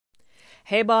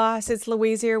Hey boss, it's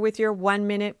Louise here with your 1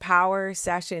 minute power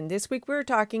session. This week we're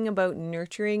talking about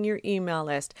nurturing your email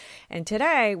list. And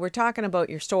today we're talking about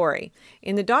your story.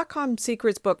 In the .com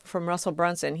Secrets book from Russell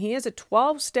Brunson, he has a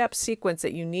 12-step sequence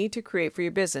that you need to create for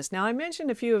your business. Now I mentioned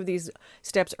a few of these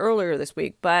steps earlier this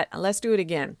week, but let's do it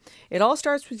again. It all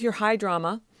starts with your high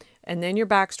drama, and then your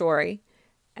backstory,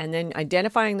 and then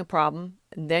identifying the problem,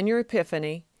 and then your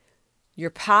epiphany, your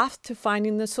path to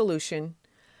finding the solution,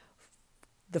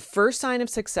 the first sign of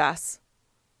success,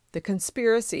 the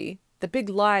conspiracy, the big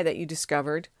lie that you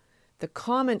discovered, the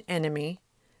common enemy,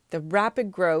 the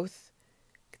rapid growth,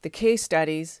 the case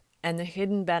studies, and the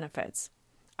hidden benefits.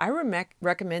 I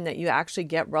recommend that you actually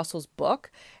get Russell's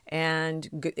book,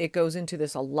 and it goes into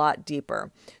this a lot deeper.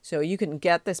 So you can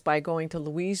get this by going to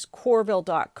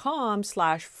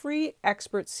louisecorville.com/free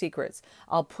expert secrets.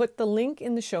 I'll put the link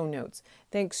in the show notes.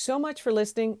 Thanks so much for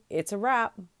listening. It's a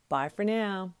wrap. Bye for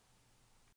now.